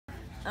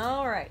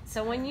All right,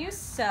 so when you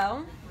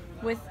sew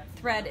with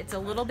thread, it's a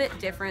little bit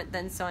different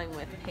than sewing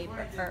with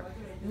paper, or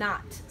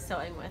not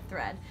sewing with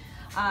thread.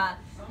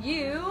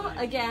 You,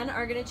 again,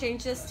 are gonna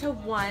change this to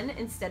 1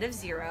 instead of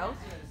 0,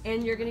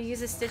 and you're gonna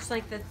use a stitch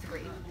length of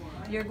 3.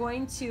 You're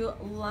going to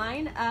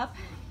line up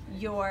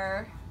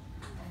your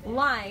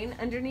line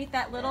underneath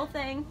that little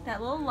thing,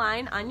 that little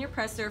line on your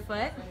presser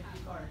foot,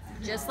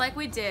 just like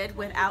we did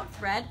without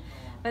thread.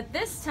 But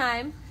this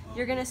time,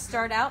 you're gonna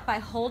start out by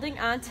holding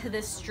on to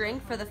this string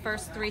for the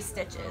first 3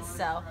 stitches.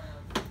 So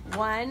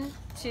 1,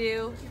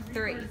 2,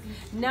 3.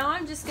 Now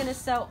I'm just gonna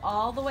sew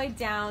all the way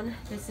down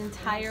this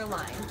entire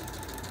line,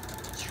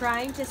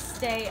 trying to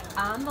stay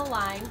on the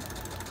line,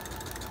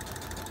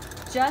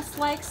 just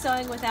like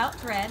sewing without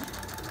thread.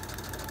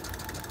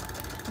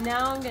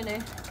 Now I'm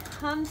gonna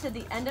come to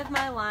the end of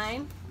my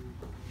line,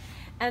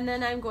 and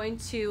then I'm going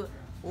to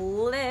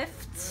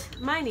lift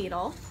my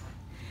needle,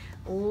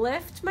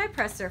 lift my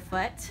presser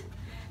foot,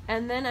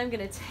 and then I'm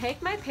gonna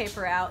take my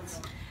paper out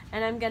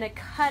and I'm gonna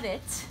cut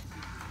it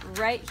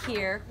right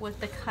here with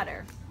the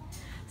cutter.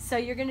 So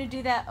you're gonna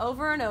do that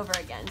over and over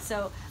again.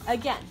 So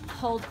again,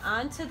 hold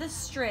on to the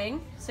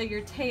string, so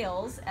your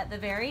tail's at the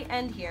very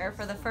end here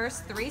for the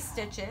first 3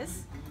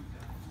 stitches.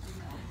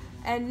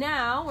 And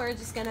now we're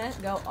just gonna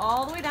go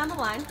all the way down the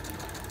line.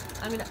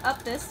 I'm gonna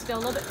up this to go a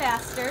little bit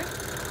faster.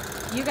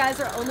 You guys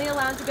are only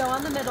allowed to go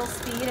on the middle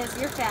speed as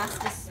your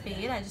fastest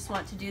speed. I just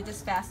want to do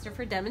this faster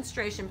for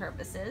demonstration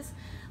purposes.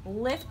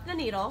 Lift the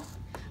needle,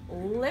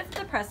 lift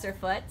the presser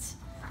foot,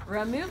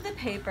 remove the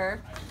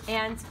paper,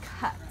 and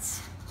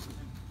cut.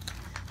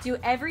 Do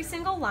every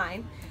single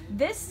line.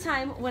 This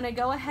time, when I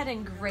go ahead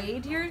and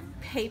grade your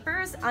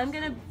papers, I'm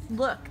gonna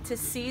look to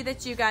see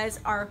that you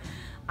guys are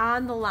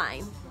on the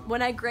line.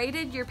 When I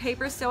graded your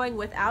paper sewing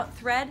without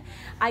thread,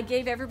 I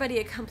gave everybody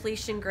a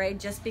completion grade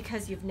just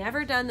because you've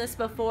never done this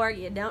before,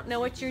 you don't know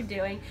what you're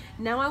doing.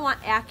 Now I want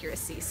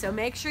accuracy, so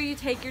make sure you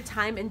take your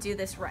time and do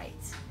this right.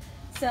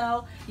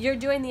 So you're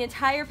doing the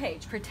entire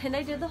page. Pretend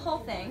I did the whole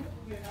thing.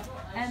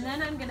 And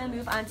then I'm gonna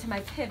move on to my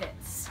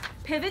pivots.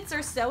 Pivots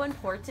are so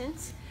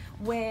important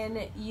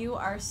when you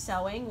are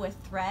sewing with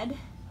thread,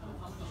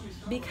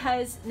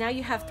 because now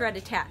you have thread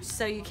attached,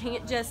 so you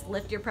can't just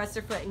lift your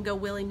presser foot and go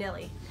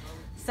willy-nilly.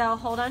 So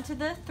hold on to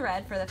the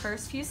thread for the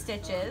first few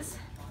stitches,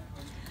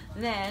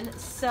 then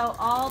sew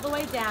all the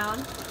way down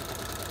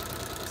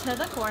to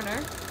the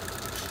corner.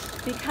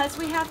 Because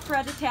we have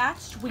thread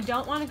attached, we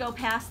don't want to go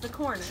past the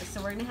corner,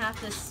 so we're going to have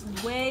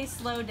to way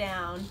slow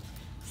down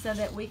so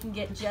that we can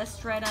get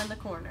just right on the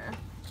corner.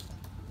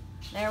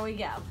 There we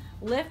go.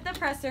 Lift the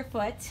presser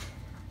foot,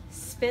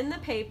 spin the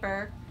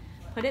paper,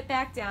 put it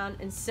back down,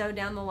 and sew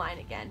down the line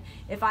again.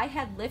 If I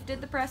had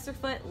lifted the presser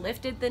foot,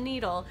 lifted the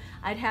needle,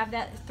 I'd have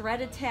that thread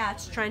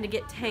attached trying to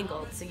get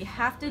tangled. So you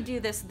have to do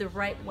this the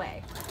right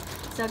way.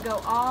 So go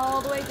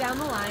all the way down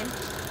the line.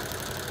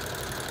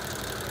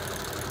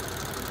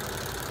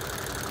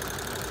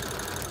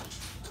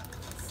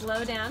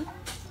 Slow down.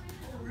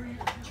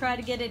 Try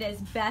to get it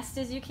as best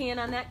as you can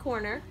on that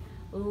corner.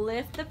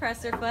 Lift the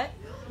presser foot,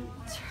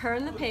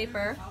 turn the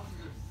paper,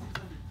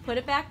 put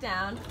it back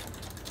down,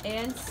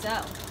 and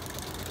sew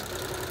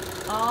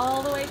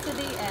all the way to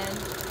the end.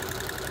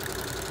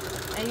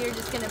 And you're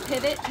just gonna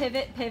pivot,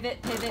 pivot,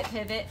 pivot, pivot,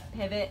 pivot,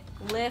 pivot,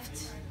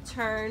 lift,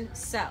 turn,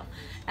 sew.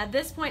 At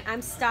this point,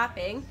 I'm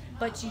stopping,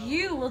 but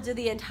you will do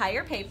the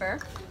entire paper.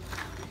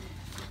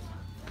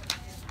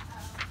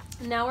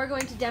 Now we're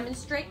going to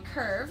demonstrate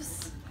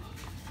curves.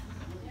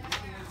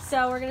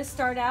 So we're gonna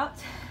start out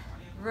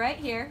right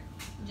here,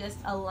 just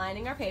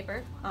aligning our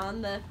paper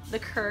on the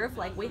curve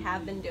like we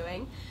have been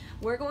doing.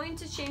 We're going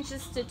to change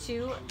this to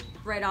 2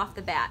 right off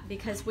the bat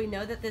because we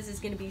know that this is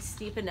going to be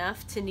steep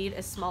enough to need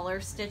a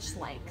smaller stitch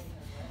length.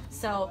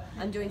 So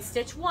I'm doing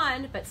stitch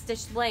 1, but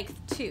stitch length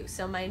 2.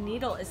 So my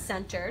needle is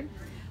centered.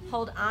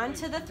 Hold on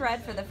to the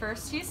thread for the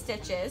first few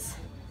stitches.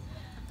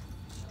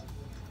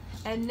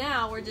 And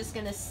now we're just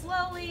going to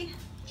slowly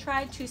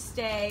try to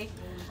stay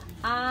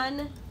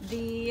on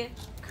the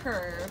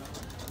curve,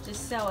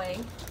 just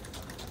sewing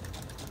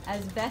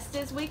as best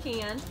as we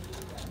can,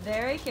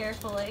 very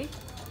carefully.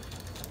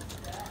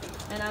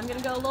 And I'm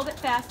gonna go a little bit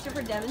faster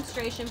for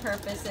demonstration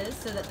purposes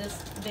so that this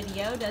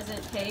video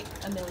doesn't take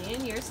a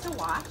million years to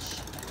watch.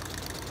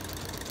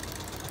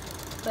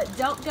 But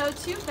don't go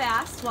too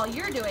fast while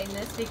you're doing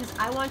this because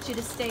I want you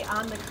to stay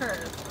on the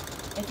curve.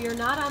 If you're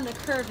not on the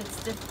curve,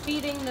 it's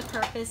defeating the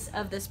purpose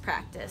of this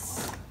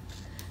practice.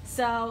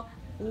 So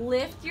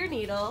lift your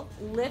needle,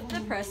 lift the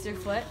presser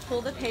foot,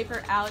 pull the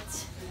paper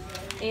out,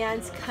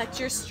 and cut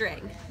your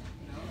string.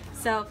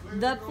 So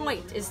the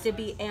point is to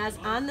be as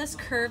on this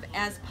curve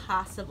as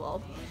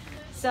possible.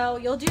 So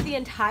you'll do the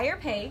entire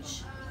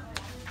page.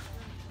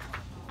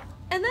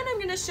 And then I'm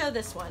gonna show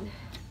this one.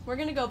 We're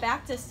gonna go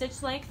back to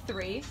stitch length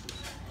 3.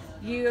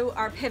 You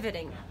are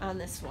pivoting on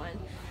this one.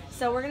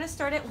 So we're gonna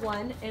start at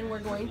 1 and we're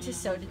going to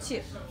sew to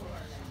 2.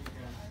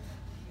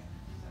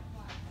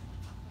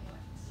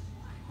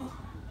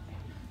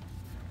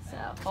 So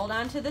hold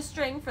on to the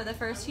string for the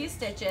first few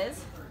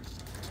stitches.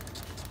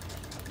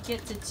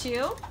 Get to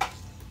 2.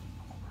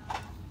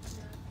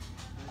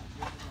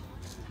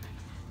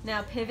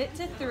 Now pivot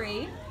to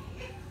 3,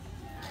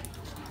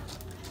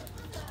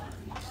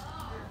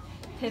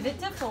 pivot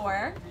to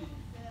 4,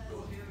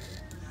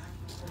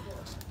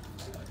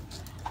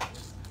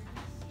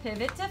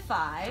 pivot to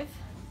 5,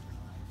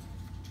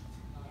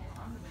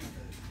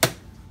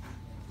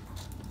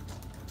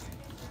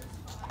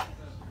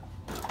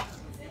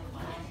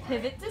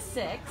 pivot to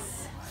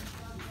 6,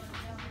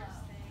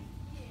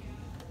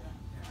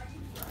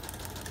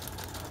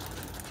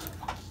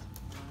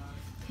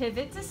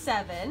 pivot to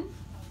 7.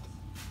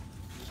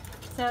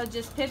 So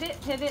just pivot,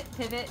 pivot,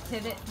 pivot,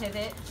 pivot,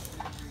 pivot,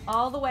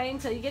 all the way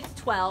until you get to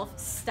 12.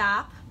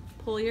 Stop,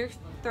 pull your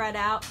thread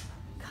out,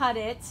 cut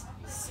it,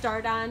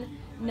 start on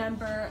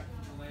number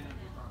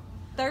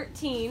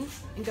 13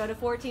 and go to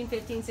 14,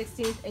 15,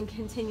 16 and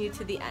continue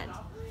to the end.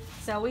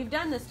 So we've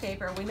done this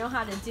paper, we know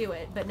how to do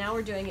it, but now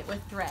we're doing it with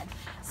thread.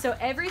 So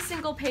every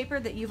single paper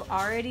that you've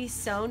already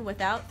sewn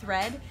without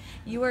thread,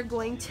 you are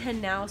going to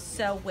now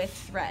sew with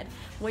thread.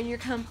 When you're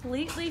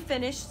completely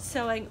finished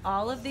sewing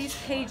all of these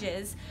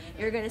pages,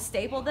 you're going to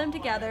staple them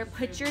together,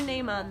 put your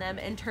name on them,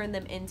 and turn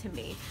them into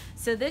me.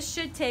 So this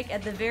should take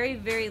at the very,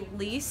 very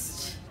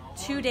least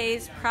 2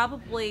 days,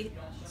 probably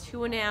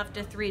 2.5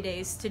 to 3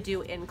 days to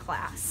do in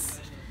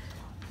class.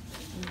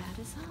 And that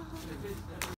is all.